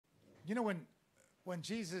You know, when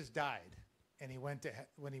Jesus died and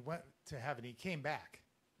when he went to heaven, he came back.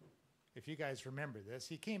 If you guys remember this,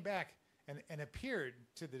 he came back and appeared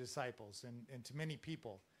to the disciples and to many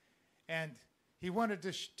people. And he wanted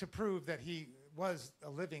to prove that he was a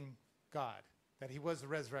living God, that he was the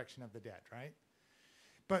resurrection of the dead, right?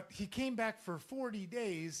 But he came back for 40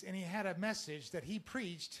 days, and he had a message that he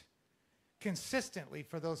preached consistently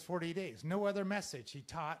for those 40 days. No other message. He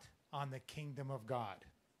taught on the kingdom of God.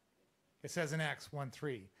 It says in Acts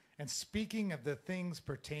 1:3, and speaking of the things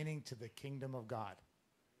pertaining to the kingdom of God.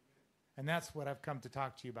 And that's what I've come to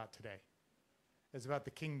talk to you about today. It's about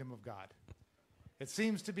the kingdom of God. It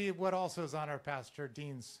seems to be what also is on our Pastor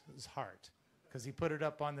Dean's heart, because he put it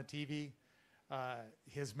up on the TV.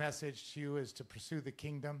 His message to you is to pursue the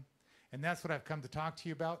kingdom. And that's what I've come to talk to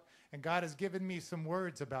you about. And God has given me some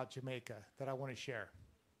words about Jamaica that I want to share.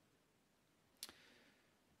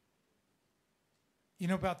 You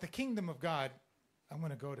know, about the kingdom of God, I'm going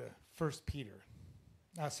to go to 2 Peter,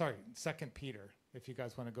 if you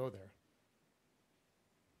guys want to go there.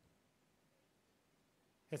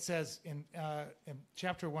 It says in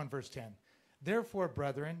chapter 1, verse 10, therefore,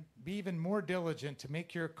 brethren, be even more diligent to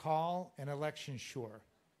make your call and election sure.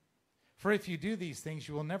 For if you do these things,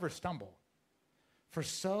 you will never stumble. For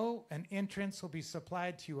so an entrance will be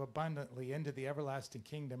supplied to you abundantly into the everlasting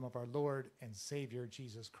kingdom of our Lord and Savior,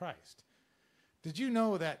 Jesus Christ. Did you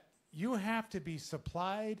know that you have to be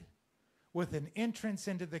supplied with an entrance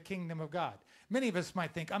into the kingdom of God? Many of us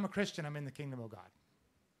might think, I'm a Christian, I'm in the kingdom of God.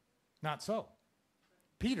 Not so.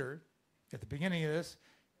 Peter, at the beginning of this,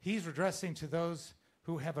 he's addressing to those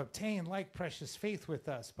who have obtained like precious faith with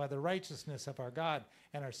us by the righteousness of our God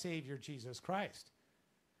and our Savior, Jesus Christ.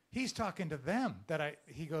 He's talking to them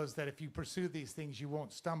he goes that if you pursue these things, you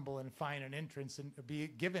won't stumble and find an entrance and be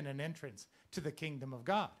given an entrance to the kingdom of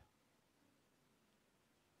God.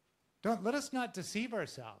 Let us not deceive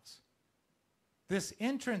ourselves. This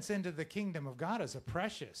entrance into the kingdom of God is a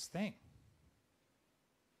precious thing.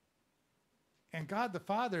 And God the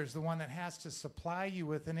Father is the one that has to supply you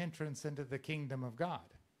with an entrance into the kingdom of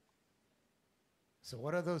God. So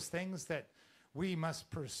what are those things that we must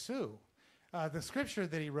pursue? The scripture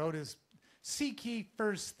that he wrote is, seek ye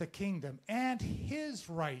first the kingdom and his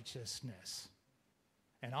righteousness,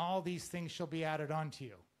 and all these things shall be added unto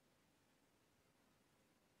you.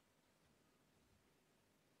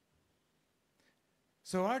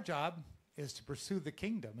 So our job is to pursue the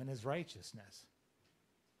kingdom and his righteousness.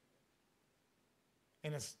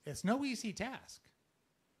 And it's no easy task.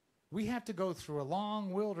 We have to go through a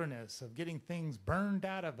long wilderness of getting things burned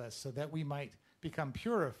out of us so that we might become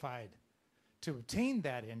purified to obtain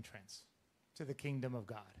that entrance to the kingdom of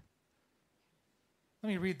God. Let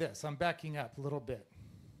me read this. I'm backing up a little bit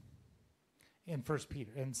in 2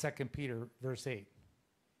 Peter, verse 8.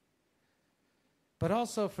 But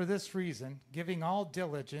also for this reason, giving all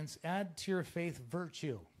diligence, add to your faith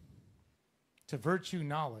virtue, to virtue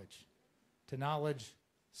knowledge, to knowledge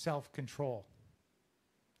self-control,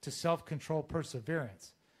 to self-control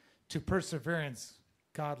perseverance, to perseverance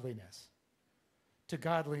godliness, to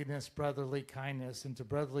godliness brotherly kindness, and to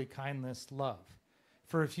brotherly kindness love.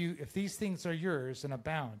 For if these things are yours and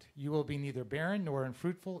abound, you will be neither barren nor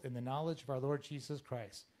unfruitful in the knowledge of our Lord Jesus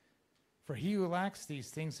Christ. For he who lacks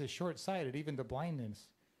these things is short-sighted, even to blindness,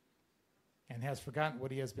 and has forgotten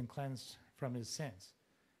what he has been cleansed from his sins.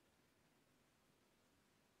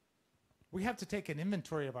 We have to take an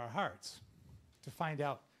inventory of our hearts to find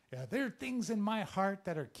out, are there things in my heart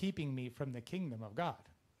that are keeping me from the kingdom of God?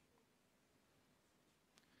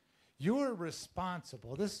 You're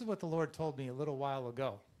responsible. This is what the Lord told me a little while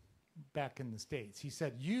ago back in the States. He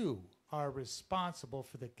said, you are responsible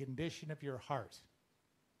for the condition of your heart.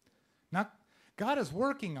 Not, God is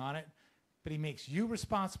working on it, but he makes you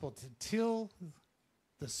responsible to till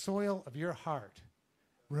the soil of your heart.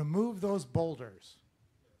 Remove those boulders.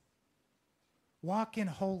 Walk in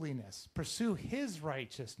holiness. Pursue his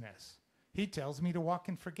righteousness. He tells me to walk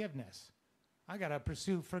in forgiveness. I gotta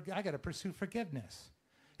pursue forgiveness.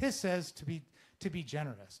 His says to be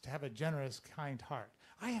generous, to have a generous, kind heart.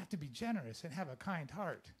 I have to be generous and have a kind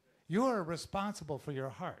heart. You're responsible for your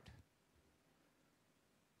heart.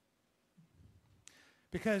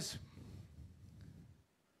 Because,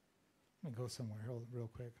 let me go somewhere real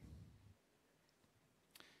quick.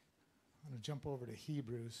 I'm going to jump over to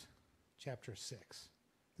Hebrews chapter 6.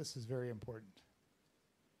 This is very important.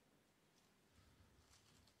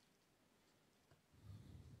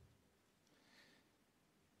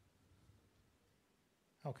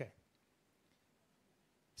 Okay.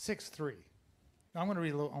 6:3. Now I'm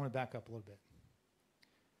going to back up a little bit.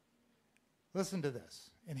 Listen to this.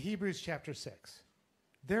 In Hebrews chapter 6.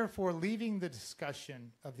 Therefore, leaving the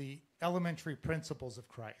discussion of the elementary principles of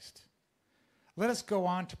Christ, let us go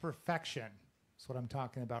on to perfection. That's what I'm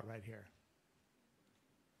talking about right here.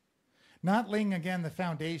 Not laying again the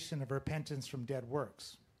foundation of repentance from dead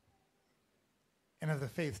works and of the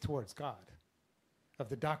faith towards God, of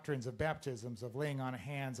the doctrines of baptisms, of laying on of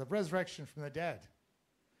hands, of resurrection from the dead,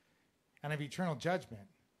 and of eternal judgment.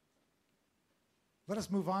 Let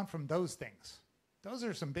us move on from those things. Those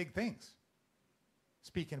are some big things.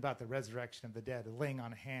 Speaking about the resurrection of the dead, laying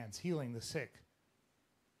on of hands, healing the sick,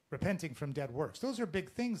 repenting from dead works. Those are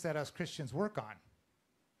big things that us Christians work on,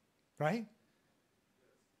 right?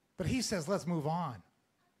 But he says, let's move on.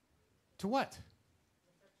 To what?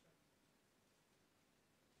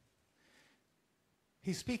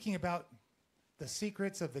 He's speaking about the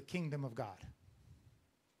secrets of the kingdom of God.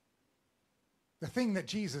 The thing that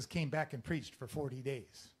Jesus came back and preached for 40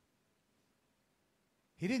 days.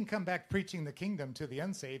 He didn't come back preaching the kingdom to the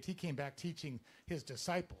unsaved. He came back teaching his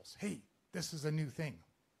disciples, hey, this is a new thing.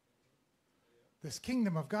 This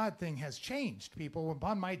kingdom of God thing has changed, people.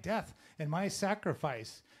 Upon my death and my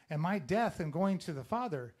sacrifice and my death and going to the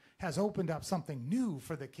Father has opened up something new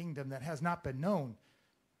for the kingdom that has not been known.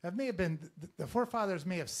 That may have been, the forefathers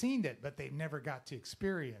may have seen it, but they never got to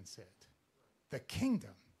experience it. The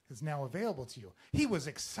kingdom is now available to you. He was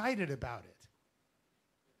excited about it.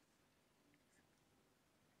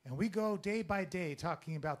 And we go day by day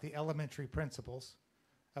talking about the elementary principles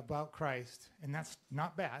about Christ, and that's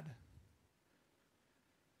not bad.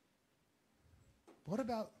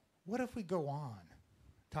 What if we go on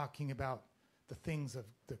talking about the things of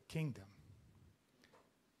the kingdom?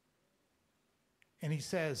 And he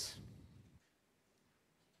says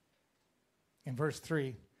in verse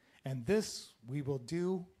 3, and this we will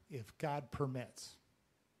do if God permits.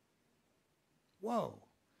 Whoa.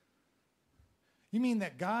 You mean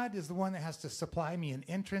that God is the one that has to supply me an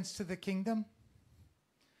entrance to the kingdom?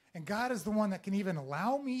 And God is the one that can even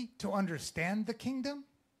allow me to understand the kingdom?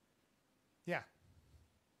 Yeah.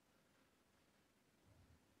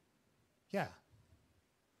 Yeah.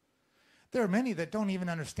 There are many that don't even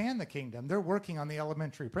understand the kingdom. They're working on the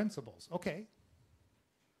elementary principles. Okay.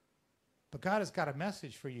 But God has got a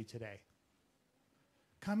message for you today.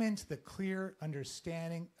 Come into the clear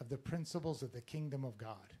understanding of the principles of the kingdom of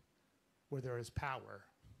God, where there is power.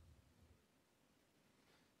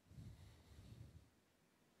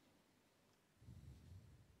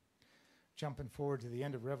 Jumping forward to the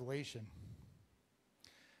end of Revelation.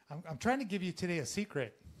 I'm trying to give you today a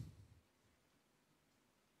secret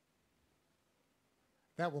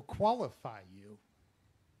that will qualify you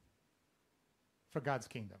for God's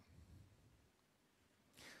kingdom.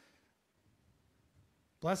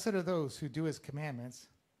 Blessed are those who do his commandments,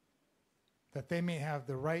 that they may have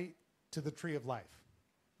the right to the tree of life.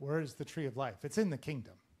 Where is the tree of life? It's in the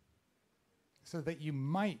kingdom. So that you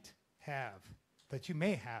may have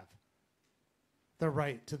the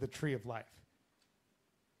right to the tree of life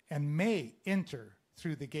and may enter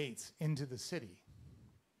through the gates into the city.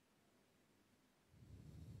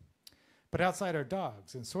 But outside are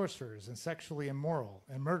dogs and sorcerers and sexually immoral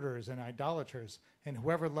and murderers and idolaters and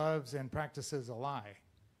whoever loves and practices a lie.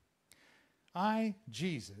 I,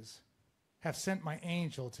 Jesus, have sent my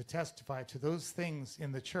angel to testify to those things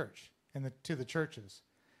in the church and to the churches.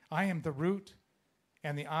 I am the root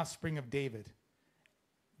and the offspring of David,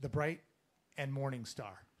 the bright and morning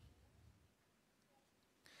star.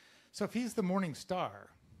 So if he's the morning star,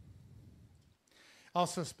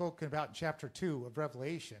 also spoken about in chapter 2 of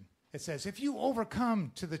Revelation, it says, if you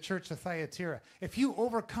overcome to the church of Thyatira, if you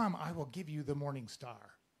overcome, I will give you the morning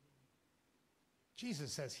star.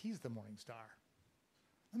 Jesus says he's the morning star.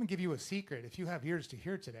 Let me give you a secret if you have ears to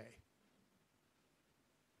hear today.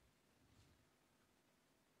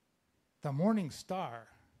 The morning star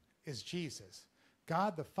is Jesus.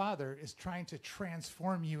 God the Father is trying to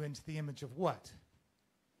transform you into the image of what?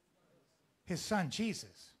 His son,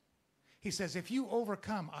 Jesus. He says, if you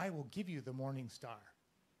overcome, I will give you the morning star.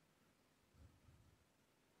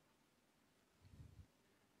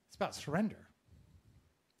 It's about surrender.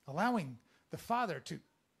 Allowing the Father to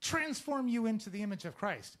transform you into the image of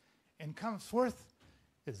Christ. And comes forth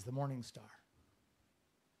is the morning star.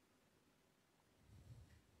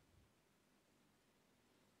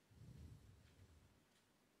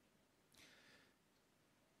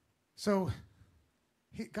 So,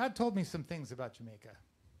 God told me some things about Jamaica.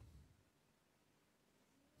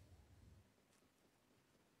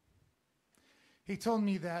 He told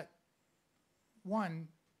me that, one,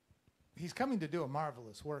 he's coming to do a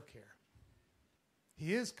marvelous work here.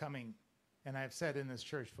 He is coming, and I've said in this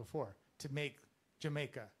church before, to make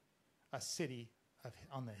Jamaica a city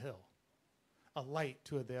on the hill, a light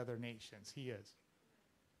to the other nations. He is.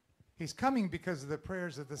 He's coming because of the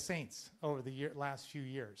prayers of the saints over the last few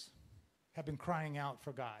years have been crying out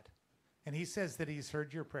for God. And he says that he's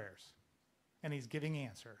heard your prayers and he's giving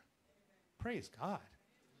answer. Praise God.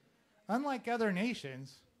 Unlike other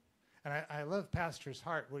nations, and I love Pastor's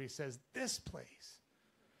heart where he says, this place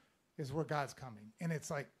is where God's coming. And it's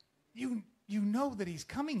like, you know that he's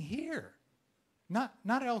coming here. Not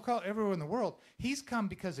everywhere in the world. He's come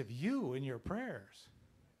because of you and your prayers.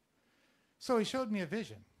 So he showed me a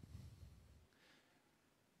vision.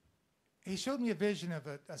 He showed me a vision of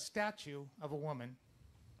a statue of a woman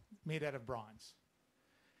made out of bronze.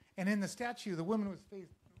 And in the statue, the woman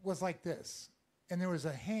was like this. And there was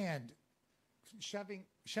a hand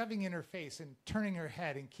shoving in her face and turning her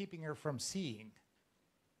head and keeping her from seeing.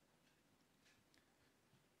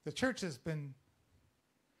 The church has been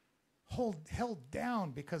held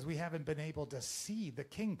down because we haven't been able to see the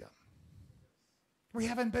kingdom. We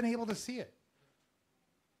haven't been able to see it.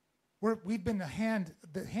 We've been the hand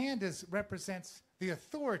represents the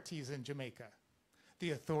authorities in Jamaica.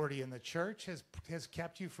 The authority in the church has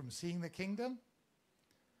kept you from seeing the kingdom.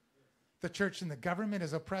 The church and the government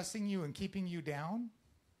is oppressing you and keeping you down.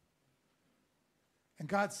 And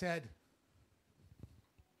God said,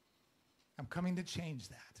 I'm coming to change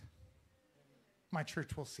that. My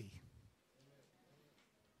church will see.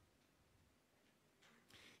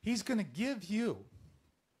 He's going to give you,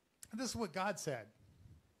 this is what God said,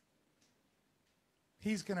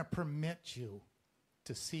 he's going to permit you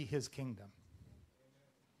to see his kingdom.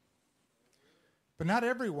 But not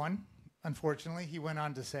everyone, unfortunately, he went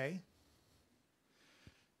on to say.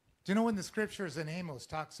 Do you know when the scriptures in Amos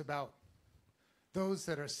talks about those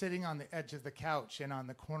that are sitting on the edge of the couch and on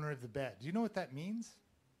the corner of the bed? Do you know what that means?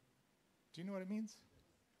 Do you know what it means?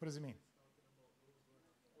 What does it mean?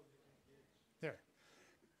 There.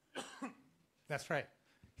 That's right.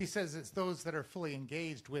 He says it's those that are fully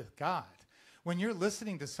engaged with God. When you're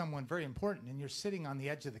listening to someone very important and you're sitting on the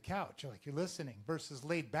edge of the couch, you're listening versus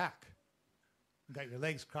laid back. You got your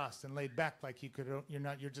legs crossed and laid back like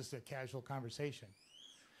you're just a casual conversation.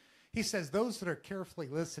 He says those that are carefully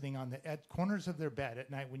listening on the corners of their bed at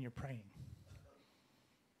night when you're praying,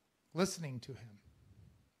 listening to him.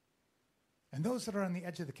 And those that are on the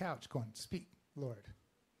edge of the couch going, speak, Lord.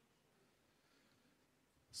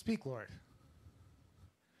 Speak, Lord.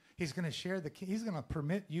 He's going to he's going to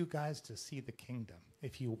permit you guys to see the kingdom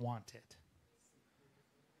if you want it.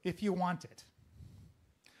 If you want it.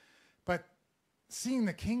 But seeing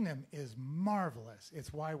the kingdom is marvelous.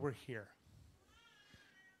 It's why we're here.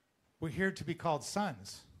 We're here to be called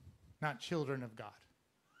sons, not children of God.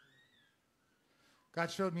 God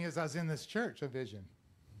showed me as I was in this church a vision.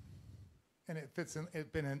 And it's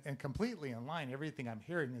been completely in line. Everything I'm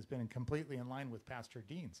hearing has been completely in line with Pastor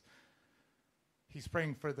Dean's. He's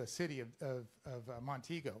praying for the city of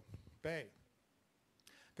Montego Bay.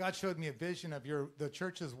 God showed me a vision of the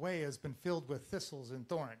church's way has been filled with thistles and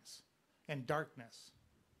thorns and darkness.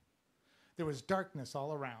 There was darkness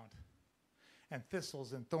all around and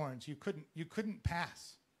thistles and thorns. You couldn't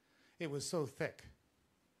pass. It was so thick.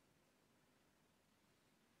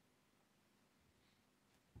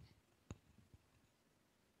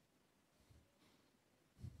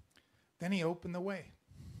 Then he opened the way.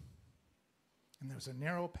 And there was a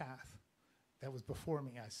narrow path that was before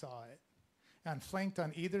me. I saw it. And flanked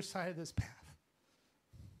on either side of this path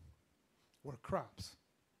were crops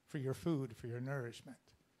for your food, for your nourishment.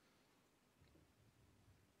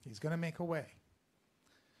 He's going to make a way.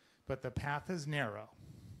 But the path is narrow.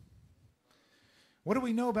 What do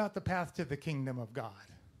we know about the path to the kingdom of God?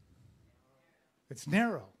 It's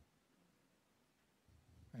narrow.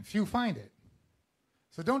 And few find it.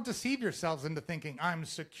 So don't deceive yourselves into thinking, I'm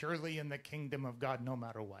securely in the kingdom of God no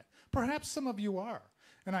matter what. Perhaps some of you are,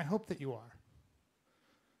 and I hope that you are.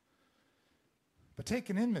 But take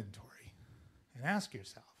an inventory and ask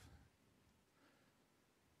yourself,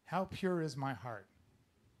 how pure is my heart?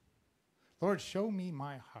 Lord, show me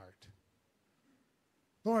my heart.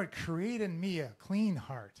 Lord, create in me a clean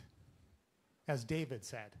heart, as David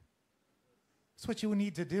said. That's what you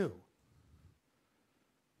need to do.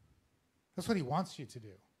 That's what he wants you to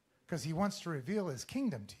do, because he wants to reveal his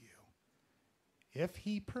kingdom to you, if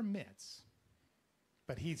he permits.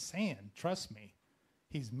 But he's saying, trust me,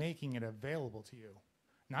 he's making it available to you,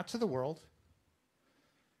 not to the world.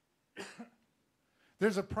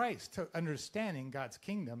 There's a price to understanding God's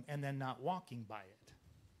kingdom and then not walking by it.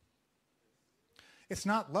 It's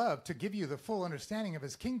not love to give you the full understanding of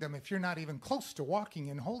his kingdom if you're not even close to walking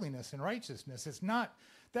in holiness and righteousness.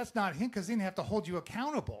 That's not him, because he didn't have to hold you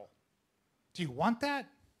accountable. Do you want that?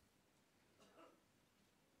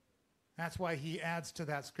 That's why he adds to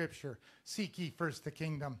that scripture, seek ye first the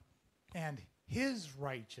kingdom and his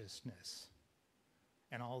righteousness,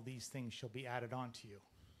 and all these things shall be added on to you.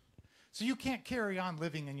 So you can't carry on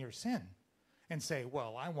living in your sin and say,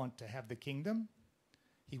 well, I want to have the kingdom.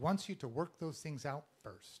 He wants you to work those things out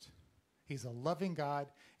first. He's a loving God,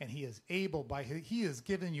 and he is able, he has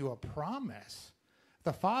given you a promise.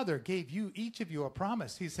 The Father gave you, each of you, a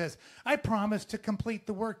promise. He says, I promise to complete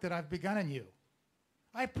the work that I've begun in you.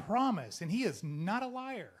 I promise, and he is not a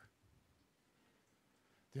liar.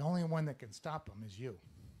 The only one that can stop him is you.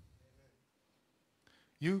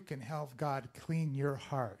 You can help God clean your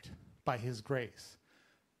heart by his grace.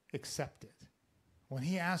 Accept it. When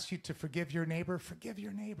he asks you to forgive your neighbor, forgive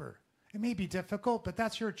your neighbor. It may be difficult, but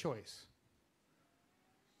that's your choice.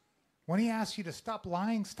 When he asks you to stop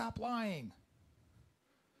lying, stop lying.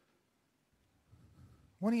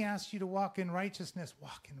 When he asks you to walk in righteousness,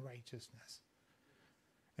 walk in righteousness.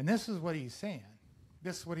 And this is what he's saying.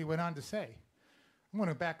 This is what he went on to say. I'm going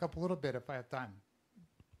to back up a little bit if I have time.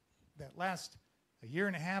 That last a year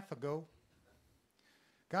and a half ago,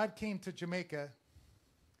 God came to Jamaica,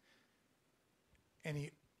 and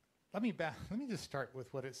let me just start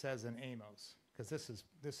with what it says in Amos, because this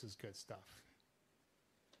is good stuff.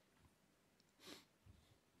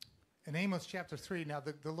 In Amos chapter 3, now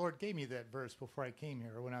the Lord gave me that verse before I came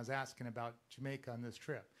here when I was asking about Jamaica on this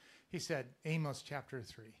trip. He said, Amos chapter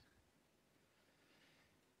 3.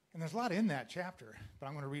 And there's a lot in that chapter, but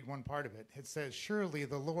I'm going to read one part of it. It says, surely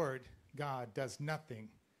the Lord God does nothing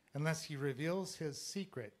unless he reveals his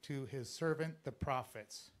secret to his servant the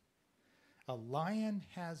prophets. A lion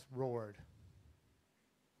has roared.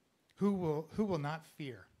 Who will not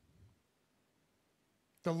fear?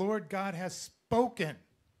 The Lord God has spoken.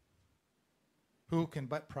 Who can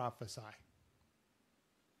but prophesy?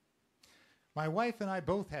 My wife and I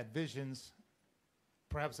both had visions.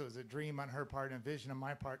 Perhaps it was a dream on her part and a vision on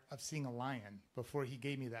my part of seeing a lion before he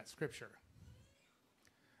gave me that scripture.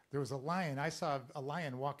 There was a lion. I saw a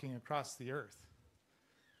lion walking across the earth.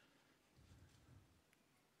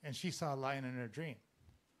 And she saw a lion in her dream.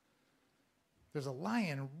 There's a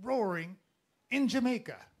lion roaring in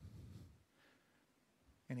Jamaica.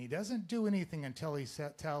 And he doesn't do anything until he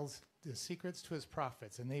tells the secrets to his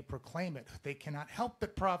prophets, and they proclaim it. They cannot help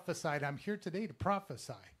but prophesy. I'm here today to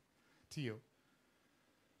prophesy to you.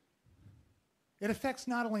 It affects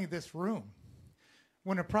not only this room.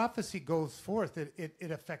 When a prophecy goes forth,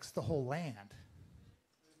 it affects the whole land,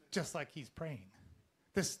 just like he's praying.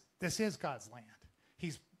 This is God's land.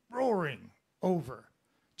 He's roaring over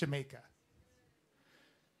Jamaica.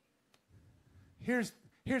 Here's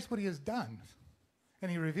what he has done. And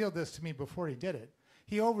he revealed this to me before he did it.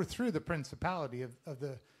 He overthrew the principality of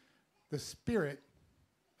the spirit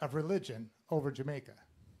of religion over Jamaica.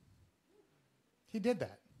 He did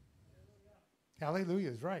that. Hallelujah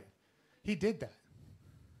is right. He did that.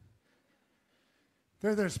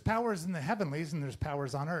 There's powers in the heavenlies and there's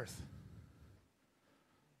powers on earth.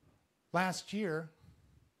 Last year,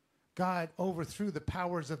 God overthrew the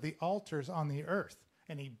powers of the altars on the earth,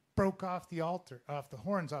 and he broke off the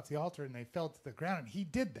horns off the altar, and they fell to the ground. And he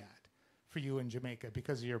did that for you in Jamaica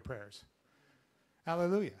because of your prayers.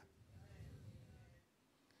 Hallelujah.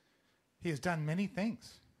 He has done many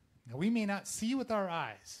things. Now, we may not see with our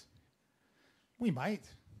eyes. We might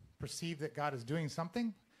perceive that God is doing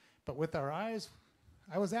something, but with our eyes,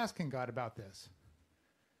 I was asking God about this.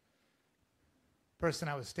 The person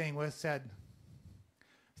I was staying with said,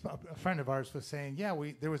 a friend of ours was saying, yeah,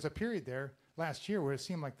 there was a period there last year where it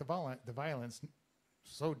seemed like the violence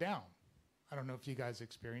slowed down. I don't know if you guys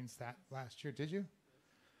experienced that last year, did you?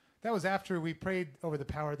 That was after we prayed over the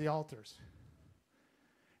power of the altars.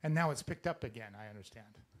 And now it's picked up again, I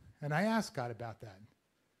understand. And I asked God about that.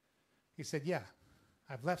 He said, yeah,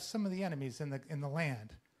 I've left some of the enemies in the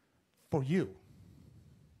land for you.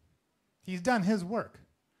 He's done his work.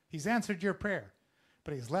 He's answered your prayer.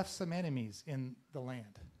 But he's left some enemies in the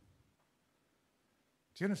land.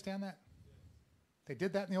 Do you understand that? They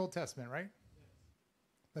did that in the Old Testament, right?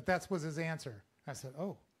 But that was his answer. I said,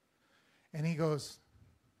 oh. And he goes,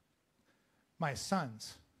 my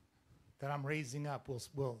sons that I'm raising up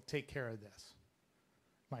will take care of this.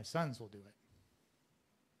 My sons will do it.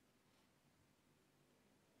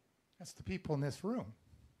 That's the people in this room.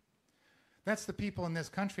 That's the people in this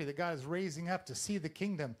country that God is raising up to see the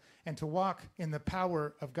kingdom and to walk in the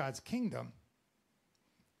power of God's kingdom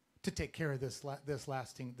to take care of this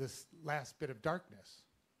last bit of darkness.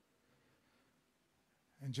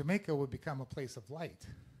 And Jamaica would become a place of light.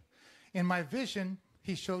 In my vision,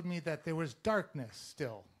 he showed me that there was darkness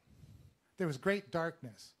still. There was great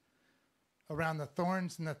darkness. Around the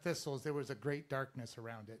thorns and the thistles, there was a great darkness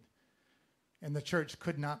around it. And the church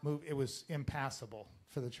could not move. It was impassable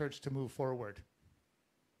for the church to move forward.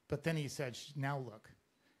 But then he said, now look.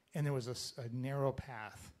 And there was a narrow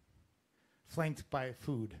path flanked by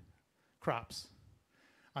food, crops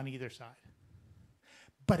on either side.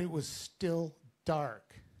 But it was still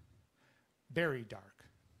dark, very dark.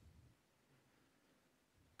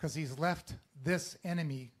 Because he's left this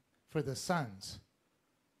enemy for the sons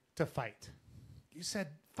to fight. You said,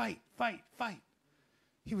 fight, fight, fight.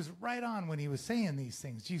 He was right on when he was saying these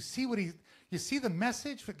things. Do you see you see the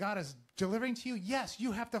message that God is delivering to you? Yes,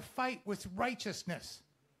 you have to fight with righteousness.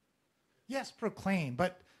 Yes, proclaim,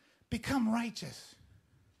 but become righteous.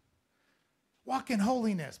 Walk in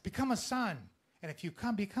holiness. Become a son. And if you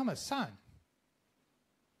become a son,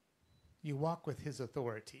 you walk with his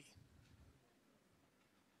authority.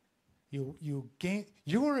 You gain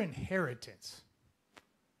your inheritance.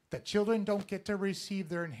 The children don't get to receive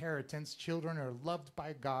their inheritance. Children are loved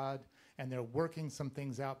by God, and they're working some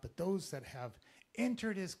things out. But those that have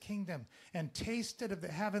entered his kingdom and tasted of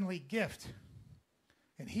the heavenly gift,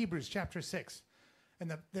 in Hebrews chapter 6,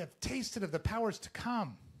 and they've tasted of the powers to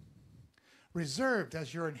come, reserved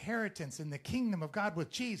as your inheritance in the kingdom of God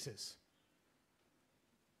with Jesus.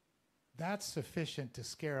 That's sufficient to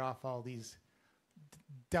scare off all these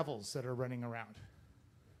devils that are running around.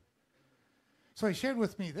 So he shared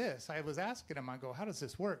with me this. I was asking him, I go, how does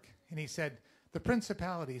this work? And he said, the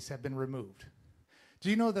principalities have been removed. Do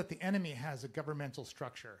you know that the enemy has a governmental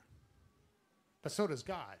structure? But so does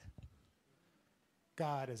God.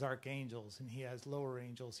 God has archangels, and he has lower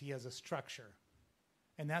angels. He has a structure.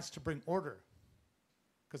 And that's to bring order,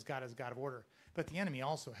 because God is a God of order. But the enemy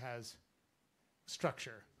also has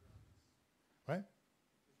structure. What?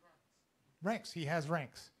 Ranks. He has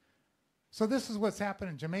ranks. So this is what's happened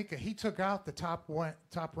in Jamaica. He took out the top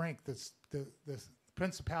rank, the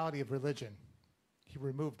principality of religion. He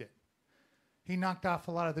removed it. He knocked off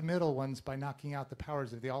a lot of the middle ones by knocking out the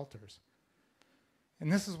powers of the altars. And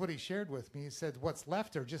this is what he shared with me. He said, what's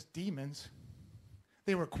left are just demons.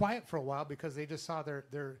 They were quiet for a while because they just saw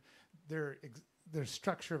their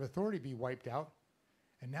structure of authority be wiped out.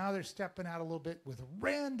 And now they're stepping out a little bit with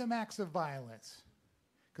random acts of violence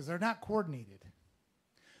because they're not coordinated.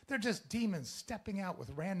 They're just demons stepping out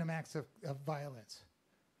with random acts of violence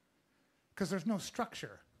because there's no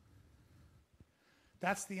structure.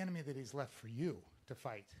 That's the enemy that he's left for you to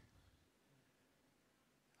fight.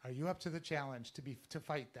 Are you up to the challenge to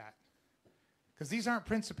fight that? Because these aren't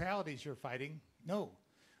principalities you're fighting. No,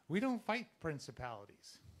 we don't fight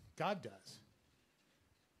principalities. God does.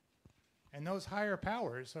 And those higher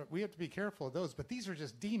powers, we have to be careful of those, but these are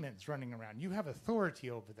just demons running around. You have authority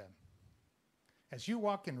over them. As you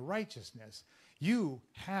walk in righteousness, you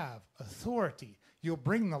have authority. You'll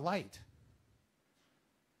bring the light.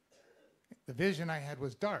 The vision I had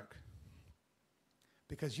was dark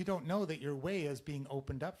because you don't know that your way is being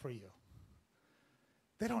opened up for you.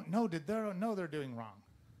 They don't know they're doing wrong.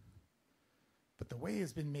 But the way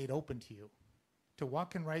has been made open to you to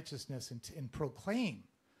walk in righteousness and proclaim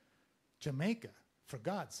Jamaica for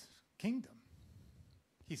God's kingdom.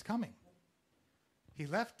 He's coming. He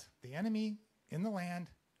left the enemy in the land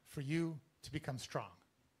for you to become strong,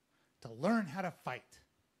 to learn how to fight.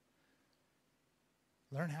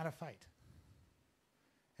 Learn how to fight.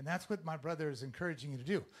 And that's what my brother is encouraging you to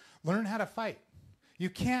do. Learn how to fight. You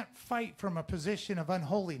can't fight from a position of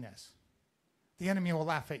unholiness. The enemy will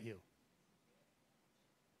laugh at you.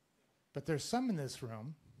 But there's some in this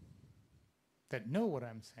room that know what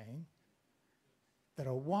I'm saying, that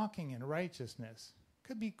are walking in righteousness.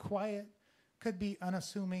 Could be quiet, could be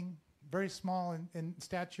unassuming, very small in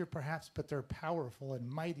stature perhaps, but they're powerful and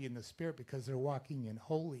mighty in the spirit because they're walking in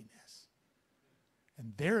holiness.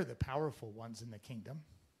 And they're the powerful ones in the kingdom.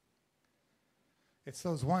 It's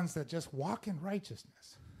those ones that just walk in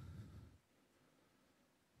righteousness.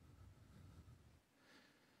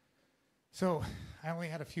 So I only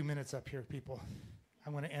had a few minutes up here, people.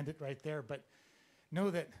 I'm going to end it right there, but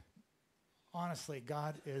know that honestly,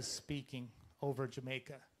 God is speaking over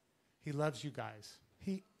Jamaica. He loves you guys.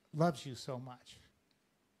 He loves you so much.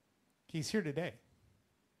 He's here today.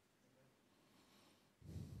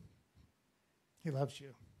 He loves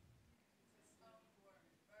you.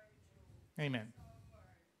 Amen.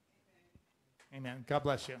 Amen. God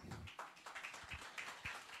bless you.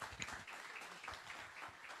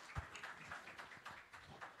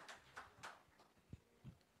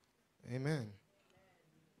 Amen.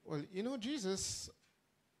 Well, you know, Jesus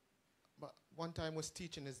one time was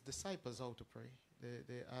teaching his disciples how to pray.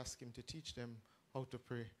 They asked him to teach them how to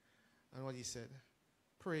pray. And what he said,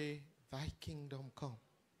 pray, thy kingdom come.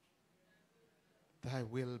 Thy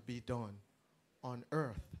will be done on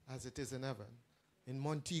earth as it is in heaven, in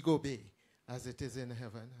Montego Bay as it is in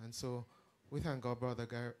heaven. And so we thank our brother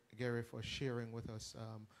Gary for sharing with us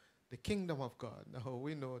the kingdom of God. Now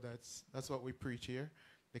we know that's what we preach here,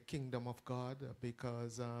 the kingdom of God,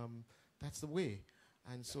 because that's the way.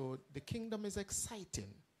 And so the kingdom is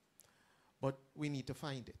exciting, but we need to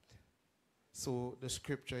find it. So the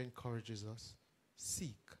scripture encourages us,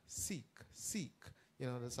 seek, seek, seek. You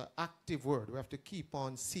know, that's an active word. We have to keep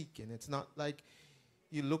on seeking. It's not like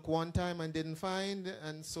you look one time and didn't find,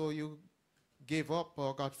 and so you gave up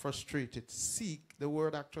or got frustrated. Seek, the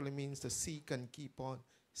word actually means to seek and keep on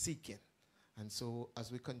seeking. And so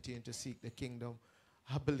as we continue to seek the kingdom,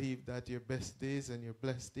 I believe that your best days and your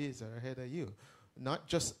blessed days are ahead of you. Not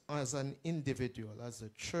just as an individual, as a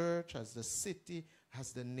church, as the city,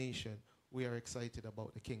 as the nation. We are excited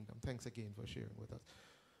about the kingdom. Thanks again for sharing with us.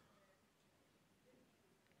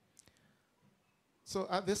 So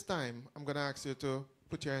at this time, I'm going to ask you to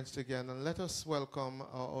put your hands together and let us welcome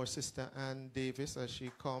our sister Ann Davis as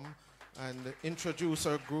she come and introduce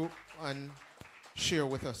her group and share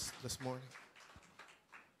with us this morning.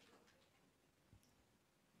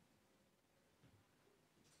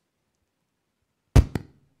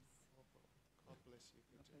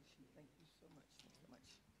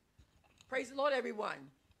 Praise the Lord, everyone.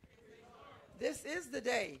 This is the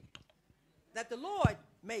day that the Lord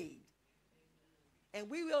made. And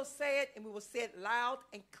we will say it, and we will say it loud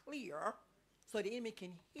and clear so the enemy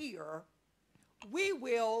can hear. We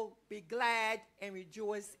will be glad and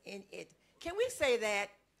rejoice in it. Can we say that?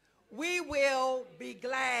 We will be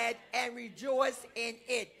glad and rejoice in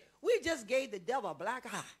it. We just gave the devil a black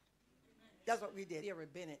eye. That's what we did. Sierra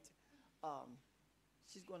Bennett,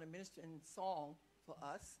 she's going to minister in song for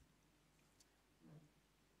us.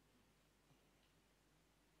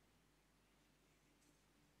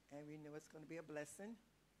 And we know it's going to be a blessing.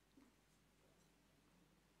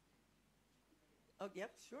 Oh,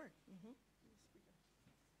 yep, sure. Mm-hmm.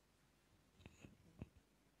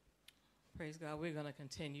 Praise God. We're going to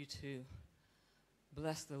continue to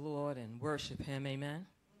bless the Lord and worship him. Amen.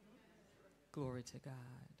 Glory to God.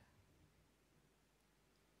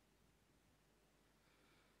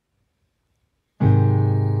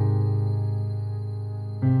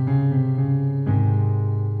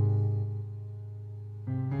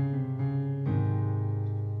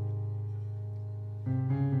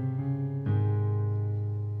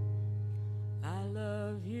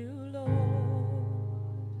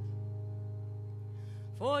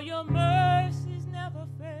 Your mercies never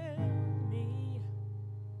failed me.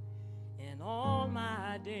 In all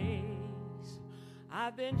my days,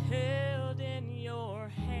 I've been held in your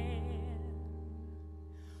hand.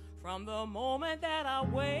 From the moment that I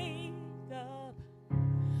wake up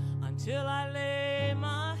until I lay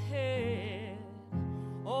my head,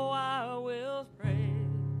 oh, I will praise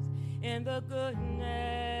in the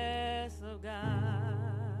goodness of God.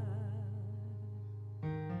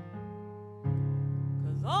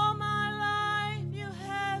 All my life you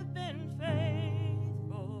have been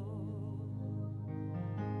faithful,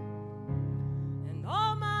 and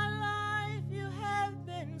all my life you have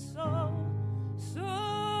been so,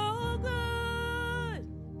 so good.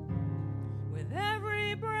 With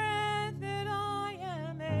every breath that I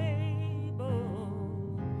am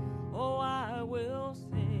able, oh, I will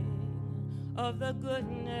sing of the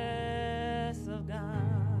goodness of God.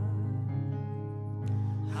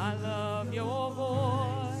 I love your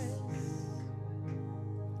voice.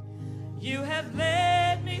 You have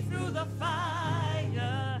led me through the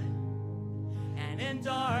fire, and in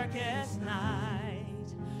darkest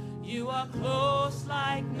night, you are close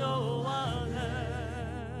like no other.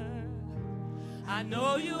 I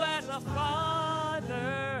know you as a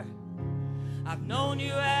father. I've known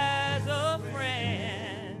you as a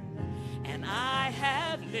friend, and I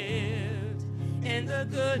have lived in the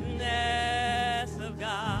goodness of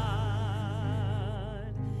God.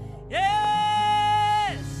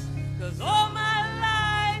 Yes, 'cause all my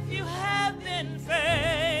life you have been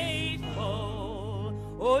faithful.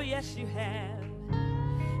 Oh, yes, you have.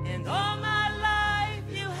 And all my life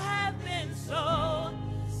you have been so,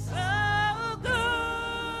 so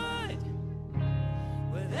good.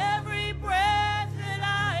 With every breath that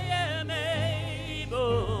I am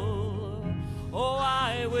able, oh,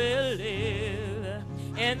 I will live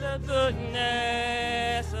in the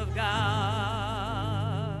goodness of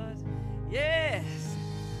God. Yes,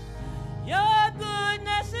 your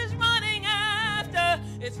goodness is running after,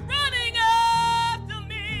 it's running after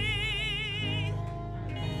me.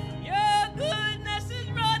 Your goodness is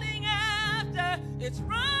running after, it's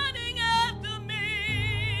running after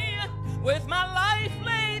me. With my life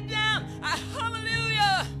laid down,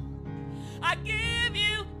 hallelujah, I give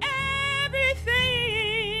you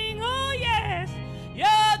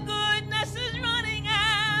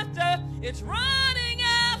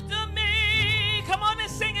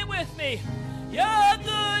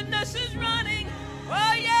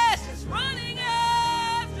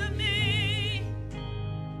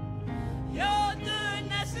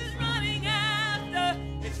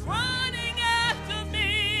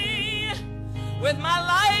With my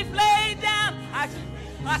life laid down,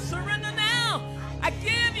 I surrender now. I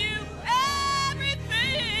give you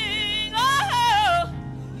everything. Oh,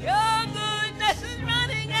 your goodness is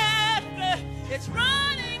running after, it's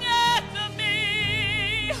running after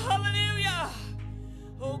me. Hallelujah.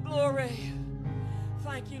 Oh, glory.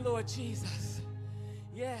 Thank you, Lord Jesus.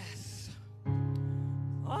 Yes.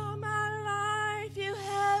 All my life you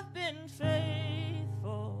have been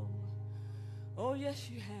faithful. Oh, yes,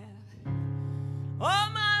 you have. All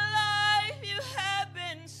my life you have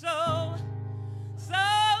been so, so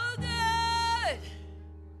good.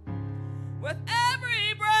 With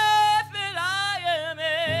every breath that I am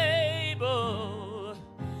able,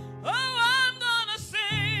 oh, I'm gonna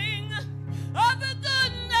sing of the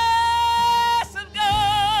goodness of God.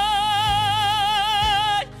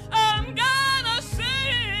 I'm gonna sing,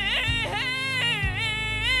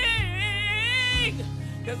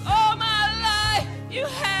 'cause all my life you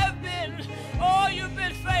have been, oh, you've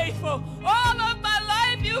been faithful. All of my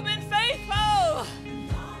life you've been faithful.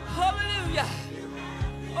 Hallelujah.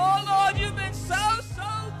 Oh, Lord, you've been so,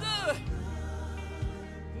 so good.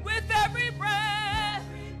 With every breath,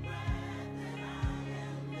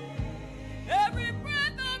 every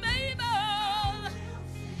breath I'm able,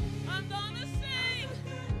 I'm gonna sing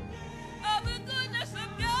of the goodness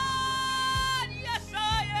of God. Yes,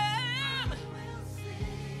 I am.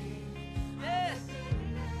 Yes.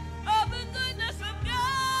 Of the goodness of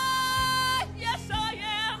God. Yes, I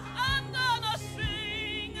am. I'm gonna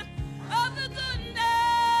sing of the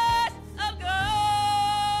goodness of God.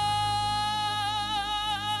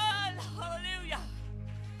 Hallelujah.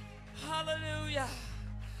 Hallelujah.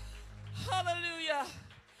 Hallelujah.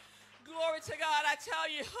 Glory to God. I tell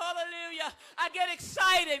you, hallelujah. I get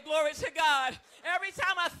excited, glory to God. Every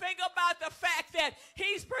time I think about the fact that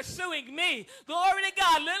he's pursuing me, glory to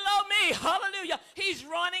God, little old me, hallelujah. He's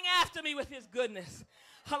running after me with his goodness.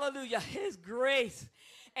 Hallelujah. His grace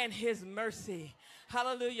and his mercy.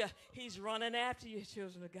 Hallelujah. He's running after you,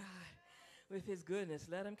 children of God, with his goodness.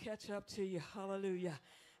 Let him catch up to you. Hallelujah.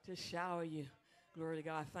 To shower you. Glory to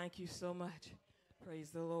God. Thank you so much.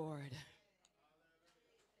 Praise the Lord.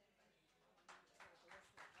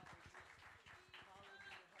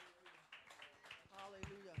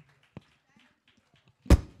 Hallelujah.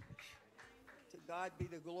 To God be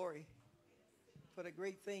the glory for the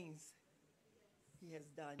great things he has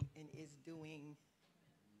done and is doing.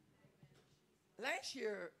 Last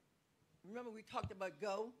year, remember we talked about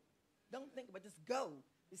go? Don't think about just go.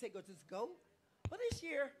 You say go, just go. But this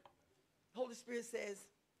year, the Holy Spirit says,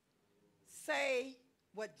 say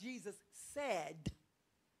what Jesus said.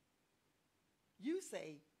 You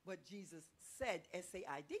say what Jesus said,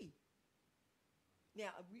 S-A-I-D.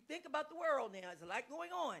 Now, if we think about the world now, there's a lot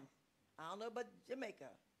going on. I don't know about Jamaica,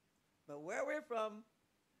 but where we're from,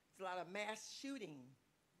 it's a lot of mass shooting,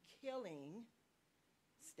 killing,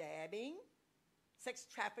 stabbing, sex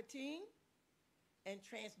trafficking, and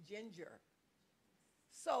transgender.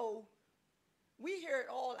 So we hear it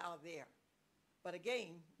all out there. But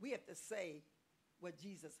again, we have to say what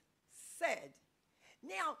Jesus said.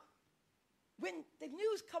 Now, when the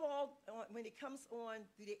news come on, when it comes on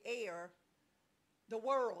through the air, the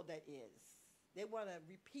world that is, they want to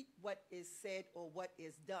repeat what is said or what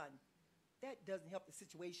is done. That doesn't help the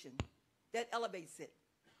situation. That elevates it.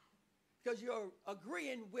 Because you're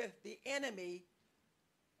agreeing with the enemy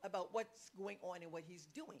about what's going on and what he's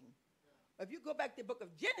doing. If you go back to the book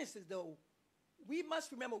of Genesis, though, we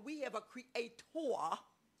must remember we have a creator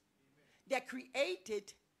that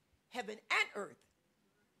created heaven and earth.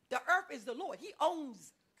 The earth is the Lord. He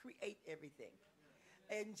create everything.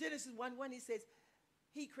 In Genesis 1:1, he says,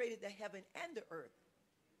 he created the heaven and the earth.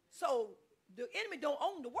 So the enemy don't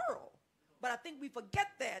own the world. But I think we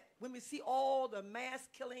forget that when we see all the mass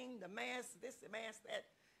killing, the mass this, the mass that,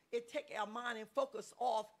 it take our mind and focus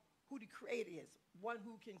off who the creator is. One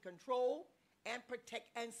who can control and protect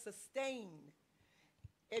and sustain.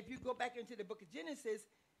 If you go back into the book of Genesis,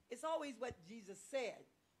 it's always what Jesus said.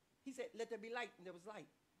 He said, let there be light, and there was light.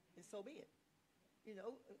 And so be it. You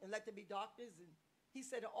know, and let there be darkness. And he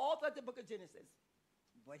said all throughout the book of Genesis,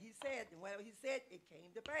 what he said, and whatever he said, it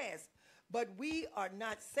came to pass. But we are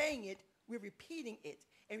not saying it, we're repeating it.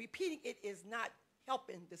 And repeating it is not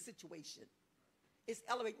helping the situation. It's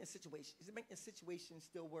elevating the situation. It's making the situation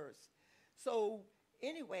still worse. So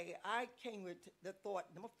anyway, I came with the thought,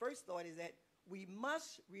 my first thought is that we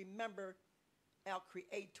must remember our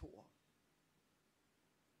creator.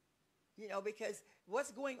 You know, because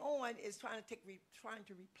what's going on is trying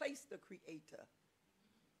to replace the creator.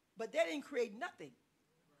 But that didn't create nothing.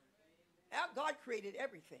 Our God created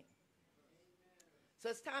everything. So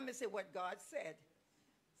it's time to say what God said.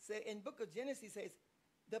 said, in book of Genesis, says,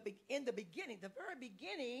 in the beginning, the very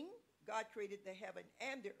beginning, God created the heaven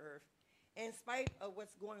and the earth. And in spite of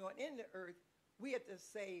what's going on in the earth, we have to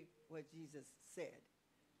say what Jesus said.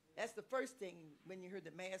 That's the first thing when you hear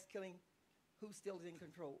the mass killing, who still is in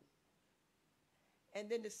control. And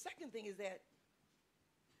then the second thing is that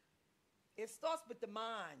it starts with the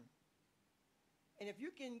mind. And if you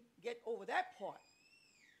can get over that part,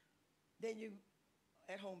 then you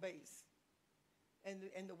at home base.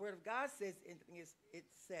 And the Word of God says, it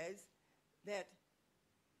says that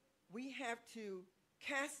we have to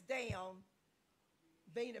cast down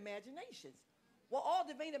vain imaginations. Well, all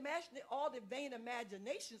the vain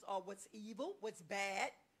imaginations are what's evil, what's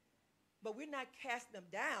bad, but we're not casting them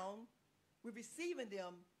down. We're receiving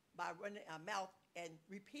them by running our mouth and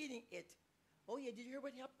repeating it. Oh, yeah, did you hear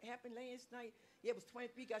what happened last night? Yeah, it was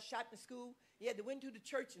 23 got shot in school. Yeah, they went to the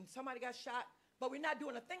church and somebody got shot. But we're not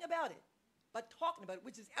doing a thing about it, but talking about it,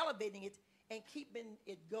 which is elevating it and keeping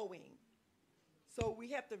it going. So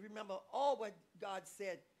we have to remember all what God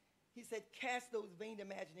said. He said, cast those vain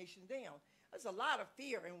imaginations down. There's a lot of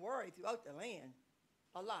fear and worry throughout the land,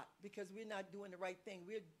 a lot, because we're not doing the right thing.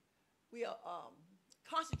 We are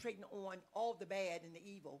concentrating on all the bad and the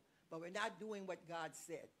evil, but we're not doing what God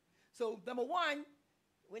said. So number one,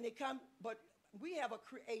 when it comes, but we have a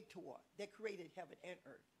creator that created heaven and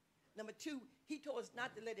earth. Number two, he told us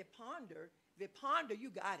not to let it ponder. If it ponder, you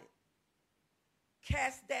got it.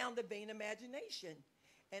 Cast down the vain imagination.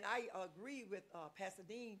 And I agree with Pastor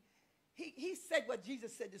Dean. He said what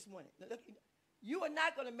Jesus said this morning. Look, you are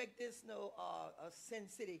not going to make this a sin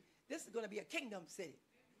city. This is going to be a kingdom city.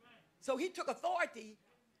 So he took authority.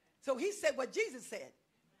 So he said what Jesus said.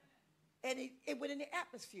 And it went in the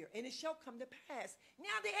atmosphere. And it shall come to pass.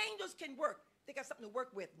 Now the angels can work. They got something to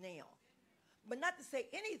work with now. But not to say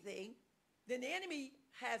anything, then the enemy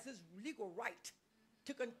has his legal right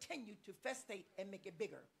to continue to festate and make it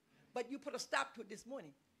bigger. But you put a stop to it this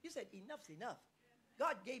morning. You said, enough's enough.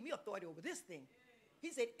 God gave me authority over this thing.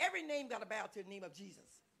 He said, every name got to bow to the name of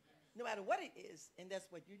Jesus, no matter what it is, and that's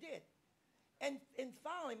what you did. And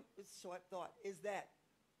finally, short thought, is that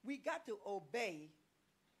we got to obey.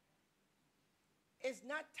 It's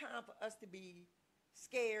not time for us to be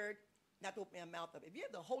scared, not to open our mouth up. If you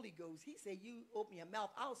have the Holy Ghost, he said, you open your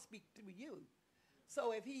mouth, I'll speak through you.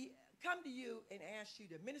 So if he come to you and ask you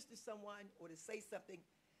to minister to someone or to say something,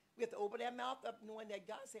 we have to open our mouth up knowing that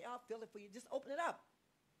God say, I'll fill it for you. Just open it up.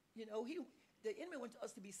 You know, the enemy wants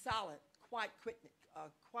us to be solid, quiet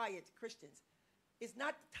Christians. It's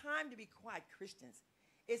not time to be quiet Christians.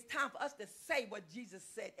 It's time for us to say what Jesus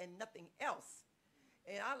said and nothing else.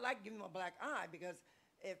 And I like giving them a black eye because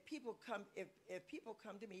if people come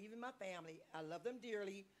to me, even my family, I love them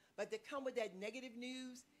dearly, but they come with that negative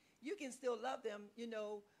news, you can still love them, you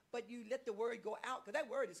know, but you let the word go out, because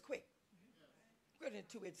that word is quick. Quicker than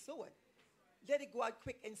a two-edged sword. Let it go out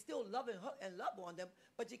quick and still love on them,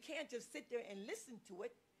 but you can't just sit there and listen to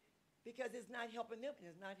it because it's not helping them, and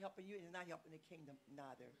it's not helping you, and it's not helping the kingdom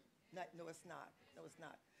neither. No, it's not. No, it's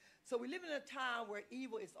not. So we live in a time where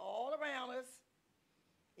evil is all around us.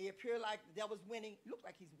 It appears like the devil's winning. It looks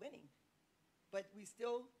like he's winning. But we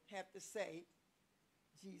still have to say,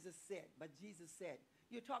 Jesus said. But Jesus said.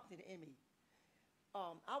 You're talking to the enemy.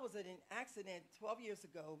 I was in an accident 12 years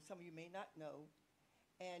ago. Some of you may not know.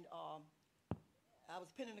 And I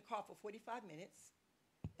was pinned in the car for 45 minutes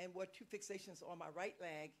and wore 2 fixations on my right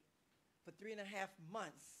leg for 3.5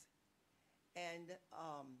 months. And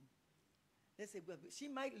they said, well, she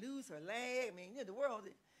might lose her leg. I mean, you know, the world,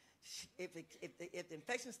 if the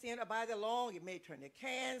infection staying up by that long, it may turn to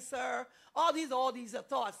cancer. All these are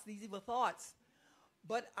thoughts, these evil thoughts.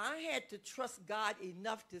 But I had to trust God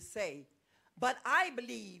enough to say, but I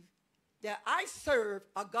believe that I serve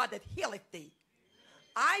a God that healeth thee.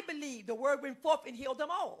 I believe the word went forth and healed them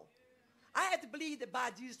all. I had to believe that by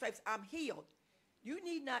Jesus' stripes I'm healed. You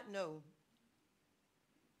need not know.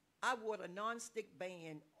 I wore a non-stick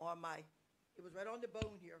band on it was right on the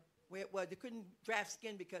bone here, where it was. They couldn't draft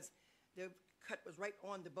skin because the cut was right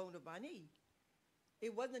on the bone of my knee.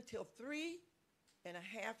 It wasn't until 3.5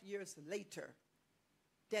 years later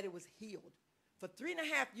that it was healed. For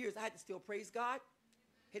 3.5 years, I had to still praise God.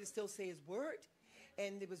 I had to still say his word.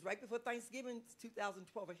 And it was right before Thanksgiving,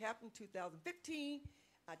 2012. It happened 2015.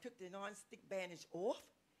 I took the non-stick bandage off,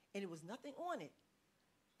 and there was nothing on it.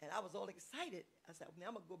 And I was all excited. I said, now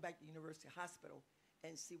I'm going to go back to University Hospital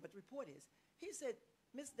and see what the report is. He said,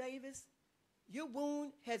 Miss Davis, your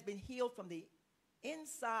wound has been healed from the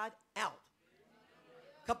inside out.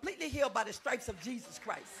 Completely healed by the stripes of Jesus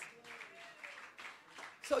Christ.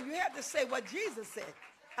 So you have to say what Jesus said.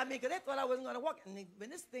 I mean, because they thought I wasn't going to walk. And when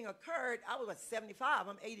this thing occurred, I was, 75.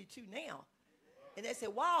 I'm 82 now. And they said,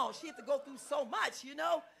 wow, she had to go through so much, you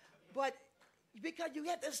know. But because you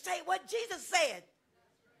have to say what Jesus said.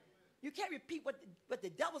 You can't repeat what the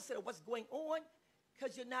devil said or what's going on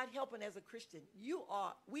because you're not helping as a Christian.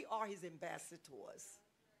 We are his ambassadors.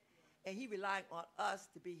 And he relied on us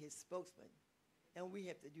to be his spokesman. And we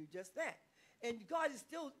have to do just that. And God is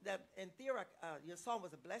still, and Thera, your song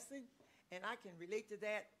was a blessing. And I can relate to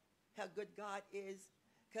that, how good God is.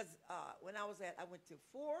 Because when I went to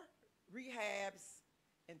 4 rehabs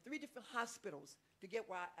and 3 different hospitals to get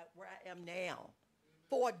where I am now.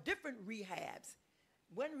 4 different rehabs.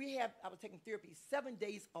 One rehab, I was taking therapy 7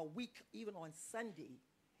 days a week, even on Sunday.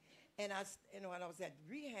 And when I was at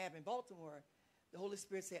rehab in Baltimore, the Holy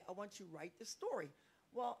Spirit said, I want you to write the story.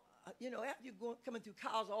 Well, after you're coming through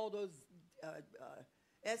college, all those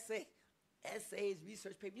essays,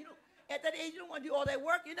 research papers, at that age, you don't want to do all that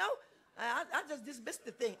work, I just dismissed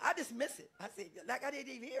the thing. I dismiss it. I said, like I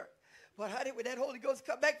didn't even hear it. But honey, when that Holy Ghost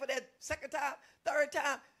come back for that second time, third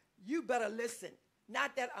time, you better listen.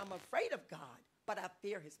 Not that I'm afraid of God, but I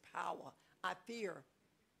fear his power. I fear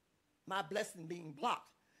my blessing being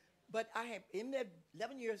blocked. But I have, in that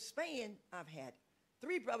 11-year span, I've had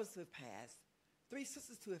 3 brothers who have passed, 3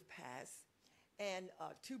 sisters who have passed, and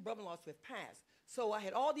 2 brother-in-laws who have passed. So I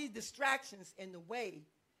had all these distractions in the way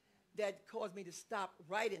that caused me to stop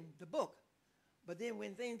writing the book. But then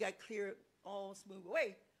when things got clear, all smooth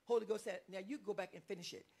away, Holy Ghost said, now you go back and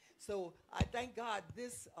finish it. So I thank God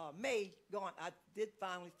this May gone, I did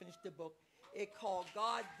finally finish the book. It called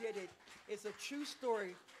God Did It. It's a true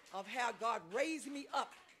story of how God raised me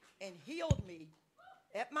up and healed me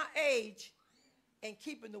at my age and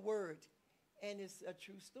keeping the word. And it's a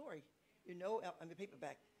true story, on the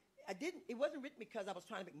paperback. It wasn't written because I was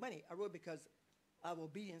trying to make money. I wrote it because of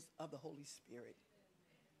obedience of the Holy Spirit.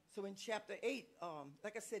 So in chapter 8,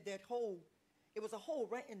 like I said, it was a hole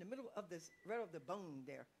right in the middle of the bone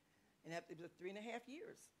there. And it was 3.5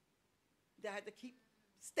 years that I had to keep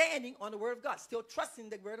standing on the word of God, still trusting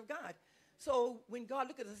the word of God. So when God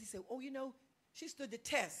looked at us, he said, she stood the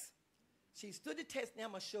test. She stood the test. Now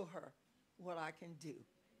I'm going to show her what I can do.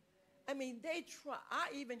 I mean, I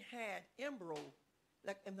even had embryo,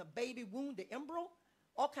 like in the baby wound, the embryo,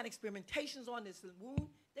 all kind of experimentations on this wound.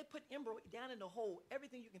 They put embryo down in the hole,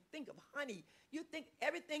 everything you can think of. Honey, you think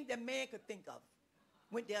everything that man could think of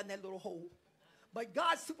went down that little hole. But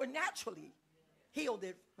God supernaturally healed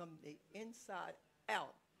it from the inside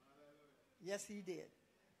out. Yes, he did.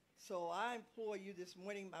 So I implore you this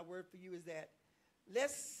morning, my word for you is that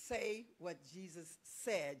let's say what Jesus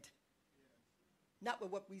said. Not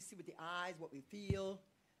with what we see with the eyes, what we feel,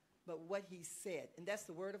 but what he said. And that's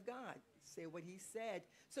the word of God. Say what he said.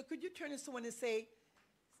 So could you turn to someone and say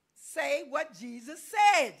what Jesus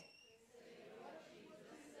said.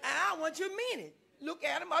 And I want you to mean it. Look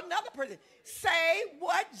at him, another person. Say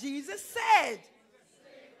what Jesus said.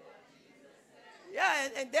 Yeah,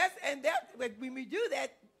 and when we do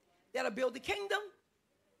that, that'll build the kingdom.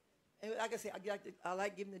 And like I said, I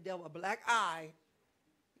like giving the devil a black eye.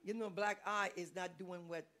 Giving him a black eye is not doing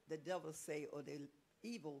what the devil say or the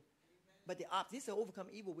evil, but the opposite. He said overcome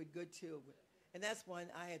evil with good too. And that's one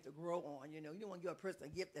I had to grow on. You don't want to give a person a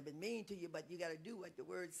gift that's been mean to you, but you got to do what the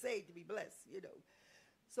word say to be blessed,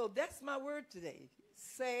 So that's my word today.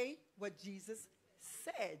 Say what Jesus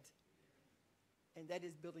said. And that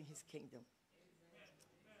is building his kingdom.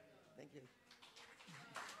 Thank you.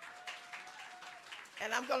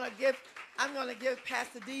 And I'm gonna give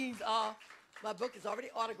Pastor Dean's my book is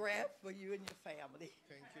already autographed for you and your family.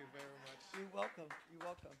 Thank you very much. You're welcome. You're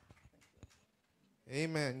welcome.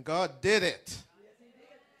 Amen. God did it. Yes, he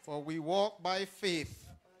did. For we walk by faith,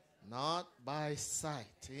 not by sight.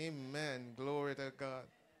 Amen. Glory to God.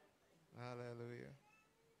 Hallelujah.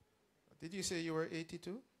 Did you say you were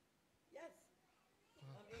 82? Yes.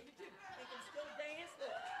 I'm 82. I can still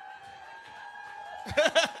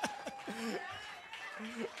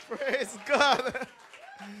dance. Praise God.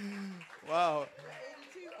 Wow.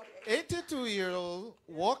 82-year-old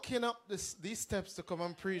walking up these steps to come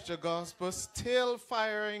and preach the gospel, still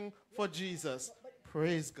firing for Jesus.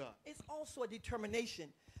 Praise God. It's also a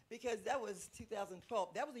determination because that was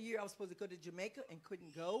 2012. That was the year I was supposed to go to Jamaica and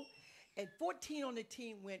couldn't go. And 14 on the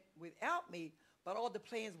team went without me, but all the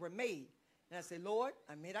plans were made. And I said, Lord,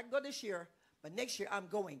 I may not go this year, but next year I'm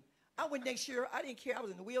going. I went next year. I didn't care. I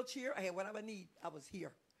was in a wheelchair. I had whatever I need. I was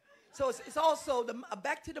here. So it's also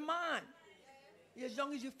back to the mind. As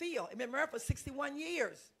young as you feel. I've been married for 61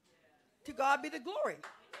 years. To God be the glory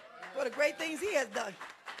for the great things he has done.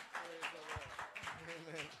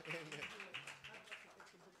 Amen. Amen.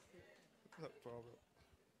 No problem.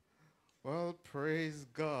 Well, praise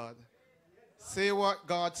God. Say what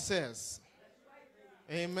God says.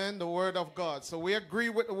 Amen. The word of God. So we agree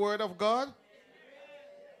with the word of God.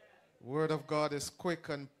 Word of God is quick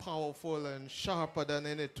and powerful and sharper than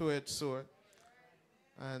any two-edged sword.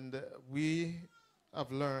 And we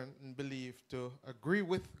have learned and believed to agree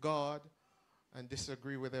with God and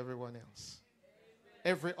disagree with everyone else.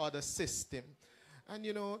 Every other system. And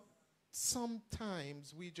you know,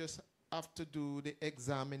 sometimes we just have to do the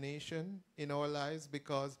examination in our lives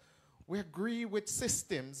because we agree with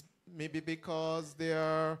systems, maybe because they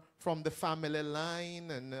are from the family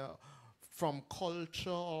line and from culture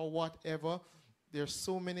or whatever. There's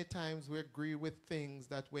so many times we agree with things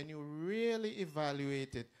that when you really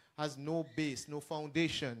evaluate it, has no base, no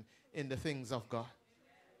foundation in the things of God.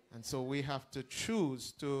 And so we have to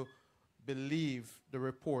choose to believe the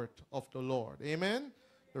report of the Lord. Amen?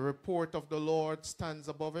 The report of the Lord stands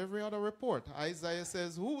above every other report. Isaiah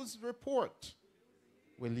says, whose report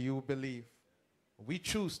will you believe? We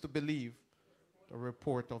choose to believe the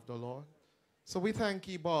report of the Lord. So we thank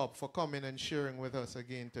you, Bob, for coming and sharing with us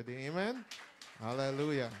again today. Amen?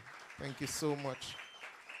 Hallelujah. Thank you so much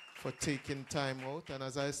for taking time out. And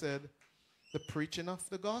as I said, the preaching of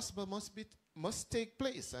the gospel must take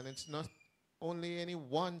place. And it's not only any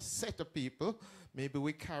one set of people. Maybe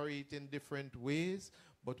we carry it in different ways.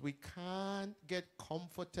 But we can't get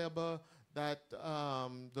comfortable that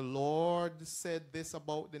the Lord said this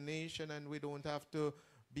about the nation and we don't have to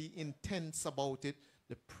be intense about it.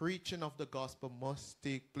 The preaching of the gospel must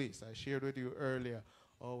take place. I shared with you earlier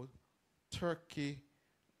how Turkey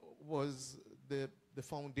was the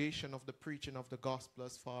foundation of the preaching of the gospel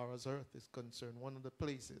as far as earth is concerned. One of the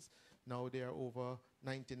places. Now they are over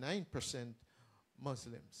 99%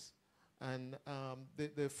 Muslims. And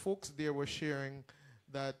the folks there were sharing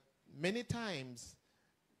that many times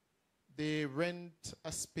they rent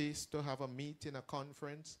a space to have a meeting, a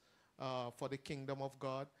conference for the kingdom of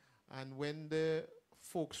God. And when the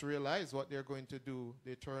folks realize what they're going to do,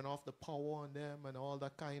 they turn off the power on them and all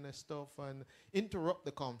that kind of stuff and interrupt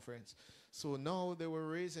the conference. So now they were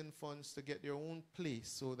raising funds to get their own place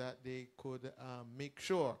so that they could make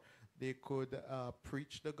sure they could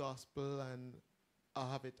preach the gospel and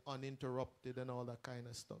have it uninterrupted and all that kind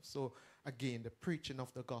of stuff. So again, the preaching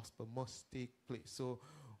of the gospel must take place. So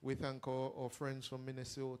we thank our friends from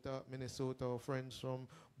Minnesota, our friends from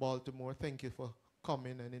Baltimore. Thank you for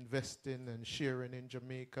coming and investing and sharing in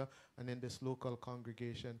Jamaica and in this local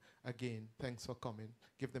congregation. Again, thanks for coming.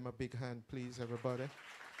 Give them a big hand, please, everybody.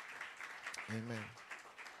 Amen.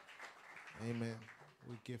 Amen.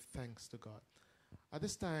 We give thanks to God. At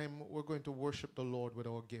this time, we're going to worship the Lord with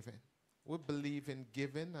our giving. We believe in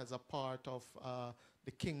giving as a part of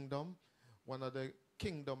the kingdom. One of the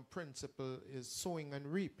kingdom principles is sowing and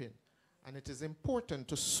reaping. And it is important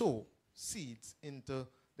to sow seeds into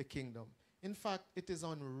the kingdom. In fact, it is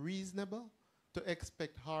unreasonable to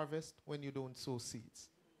expect harvest when you don't sow seeds.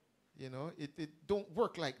 You know, it don't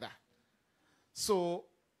work like that. So,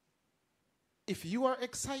 if you are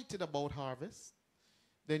excited about harvest,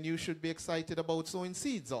 then you should be excited about sowing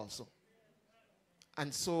seeds also.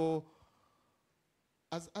 And so,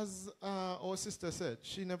 as our sister said,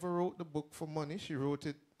 she never wrote the book for money. She wrote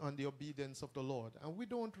it on the obedience of the Lord. And we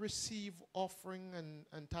don't receive offering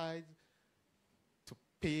and tithe to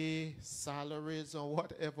pay salaries or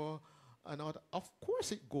whatever. And of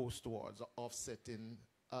course it goes towards offsetting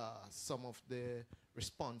some of the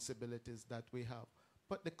responsibilities that we have.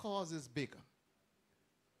 But the cause is bigger.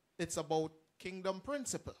 It's about kingdom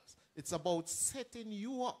principles. It's about setting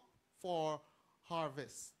you up for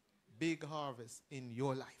harvest, big harvest in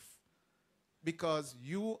your life. Because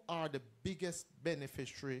you are the biggest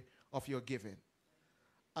beneficiary of your giving.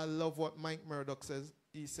 I love what Mike Murdoch says.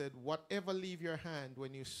 He said, whatever leave your hand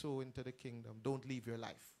when you sow into the kingdom, don't leave your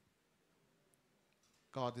life.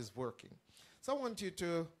 God is working. So I want you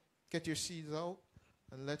to get your seeds out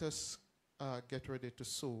and let us get ready to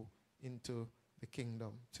sow into the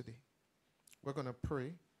kingdom today. We're going to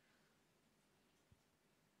pray.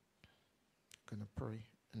 Going to pray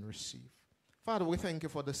and receive. Father, we thank you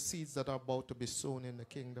for the seeds that are about to be sown in the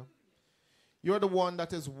kingdom. You're the one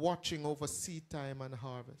that is watching over seed time and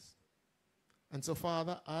harvest. And so,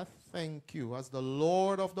 Father, I thank you as the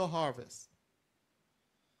Lord of the harvest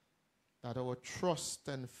that our trust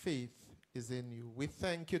and faith is in you. We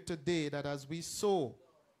thank you today that as we sow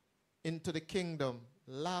into the kingdom,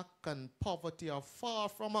 lack and poverty are far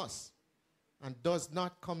from us and does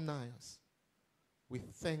not come nigh us. We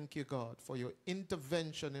thank you, God, for your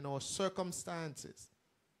intervention in our circumstances,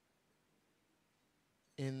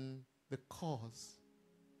 in the cause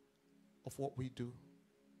of what we do.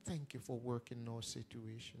 Thank you for working in our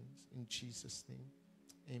situations. In Jesus' name,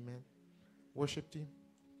 amen. Worship team.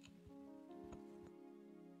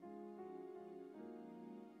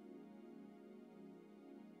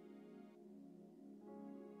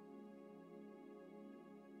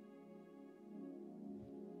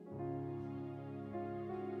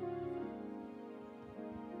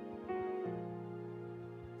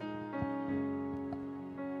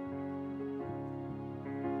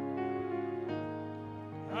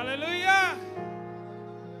 Hallelujah.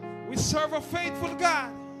 We serve a faithful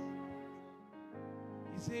God.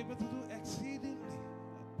 He's able to do exceedingly,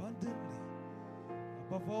 abundantly,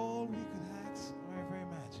 above all we could ask or ever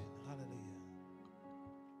imagine. Hallelujah.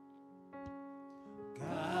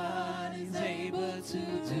 God is able to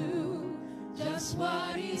do just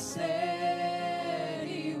what he said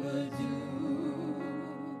he would do.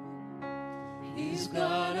 He's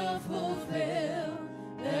gonna fulfill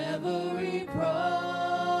every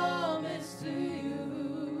promise to you.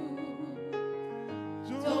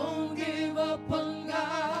 Don't give up on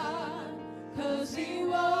God, 'cause he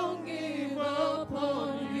won't give up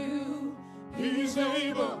on you. He's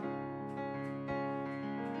able.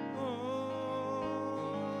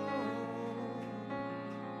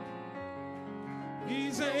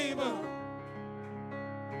 He's able.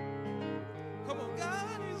 Come on,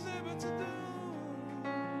 God is able to do.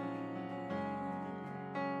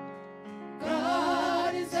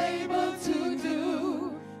 God is able to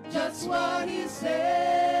do just what he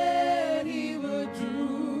said he would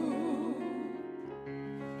do.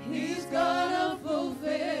 He's gonna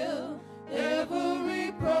fulfill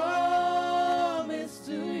every promise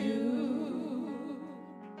to you.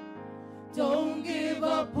 Don't give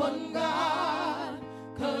up on God,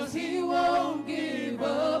 'cause he won't give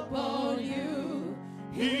up on you.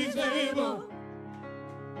 He's able.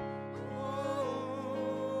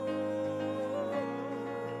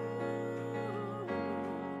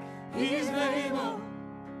 He's able.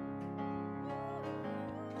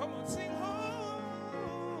 Come on, sing home.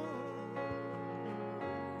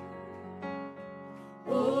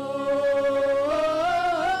 Oh,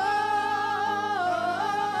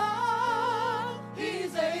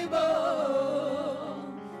 he's able.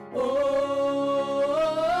 Oh,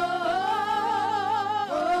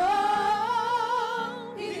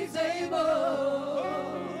 he's able.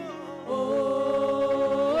 Oh,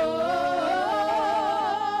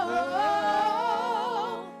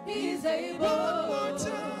 he's able. One more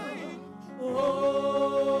time. Oh,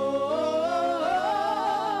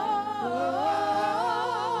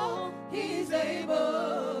 he's able.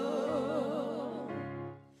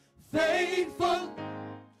 Faithful